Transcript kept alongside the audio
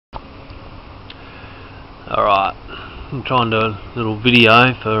Alright, I'm trying to do a little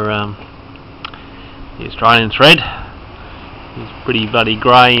video for the Australian thread. It's pretty bloody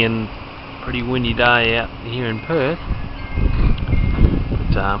grey and pretty windy day out here in Perth.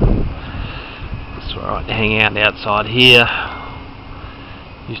 But it's alright to hang out outside here.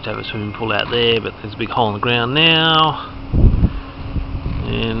 Used to have a swimming pool out there, but there's a big hole in the ground now.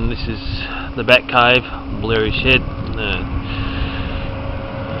 And this is the back cave, Bleary shed.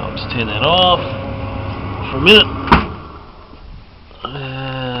 I'll just turn that off for a minute.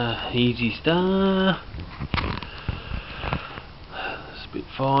 Easy start. Spit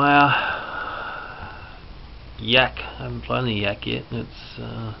fire. Yak. I haven't flown the yak yet. It's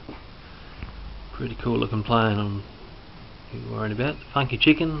pretty cool looking plane. I'm worried about the funky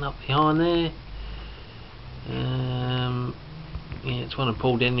chicken up behind there. Yeah, it's one of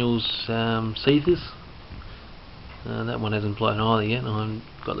Paul Daniels' Seethers. That one hasn't flown either yet, and I haven't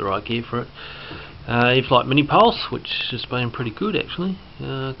got the right gear for it. E-Flight Mini Pulse, which has been pretty good actually.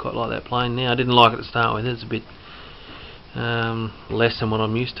 Quite like that plane now. I didn't like it to start with. It's a bit less than what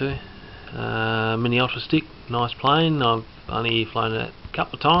I'm used to. Mini Ultra Stick, nice plane. I've only flown it a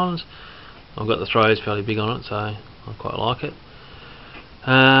couple of times. I've got the throws fairly big on it, so I quite like it.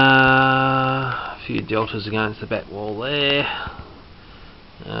 A few deltas against the back wall there.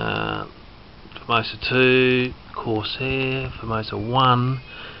 Formosa 2, Corsair, Formosa 1,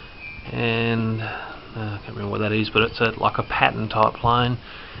 and I can't remember what that is, but it's like a pattern type plane,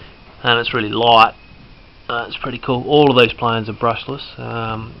 and it's really light. It's pretty cool. All of these planes are brushless.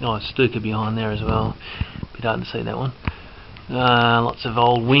 Nice Stuka behind there as well. Be hard to see that one. Lots of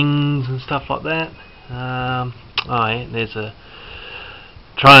old wings and stuff like that. Oh yeah, there's a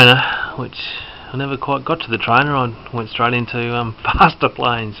trainer, which I never quite got to the trainer. I went straight into faster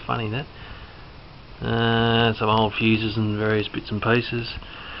planes. Funny that. Some old fuses and various bits and pieces.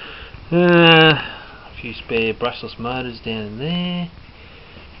 A few spare brushless motors down in there.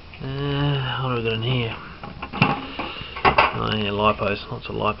 What have we got in here? Oh yeah, lipos, lots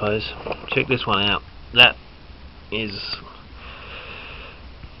of lipos. Check this one out. That is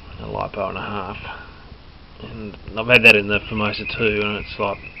a lipo and a half. And I've had that in the Formosa 2, and it's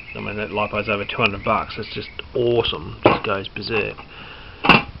like, I mean, that lipo's over $200. It's just awesome. Just goes berserk.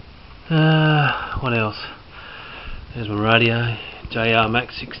 What else? There's my radio, JR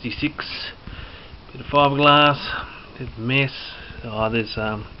Max 66. Bit of fiberglass. Bit of mess. Oh, there's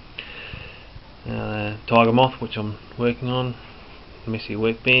Tiger Moth, which I'm working on. Messy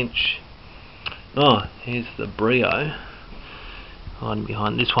workbench. Oh, here's the Brio. Hiding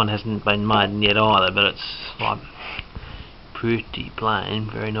behind. This one hasn't been made yet either, but it's like pretty plain,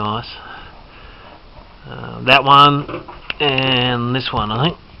 very nice. That one and this one, I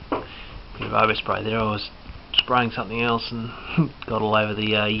think. Bit of overspray there. I was spraying something else and got all over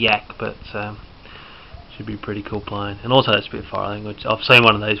the yak, but should be a pretty cool plane. And also that Spitfire, I think, which I've seen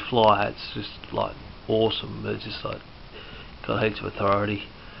one of those fly. It's just like awesome, but it's just like got heaps of authority.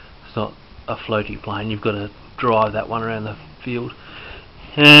 It's not a floaty plane. You've got to drive that one around the field.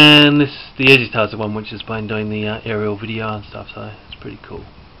 And the Easy-Star's the one which has been doing the aerial video and stuff, so it's pretty cool.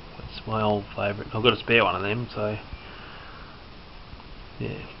 It's my old favourite. I've got a spare one of them, so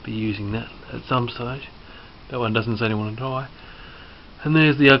yeah, be using that at some stage. That one doesn't seem to want to die. And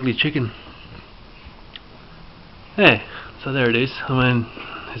there's the ugly chicken. Yeah, so there it is. I mean,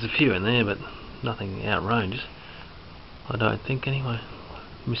 there's a few in there, but nothing outrageous. I don't think anyway.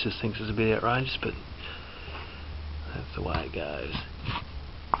 Mrs. thinks it's a bit outrageous, but that's the way it goes.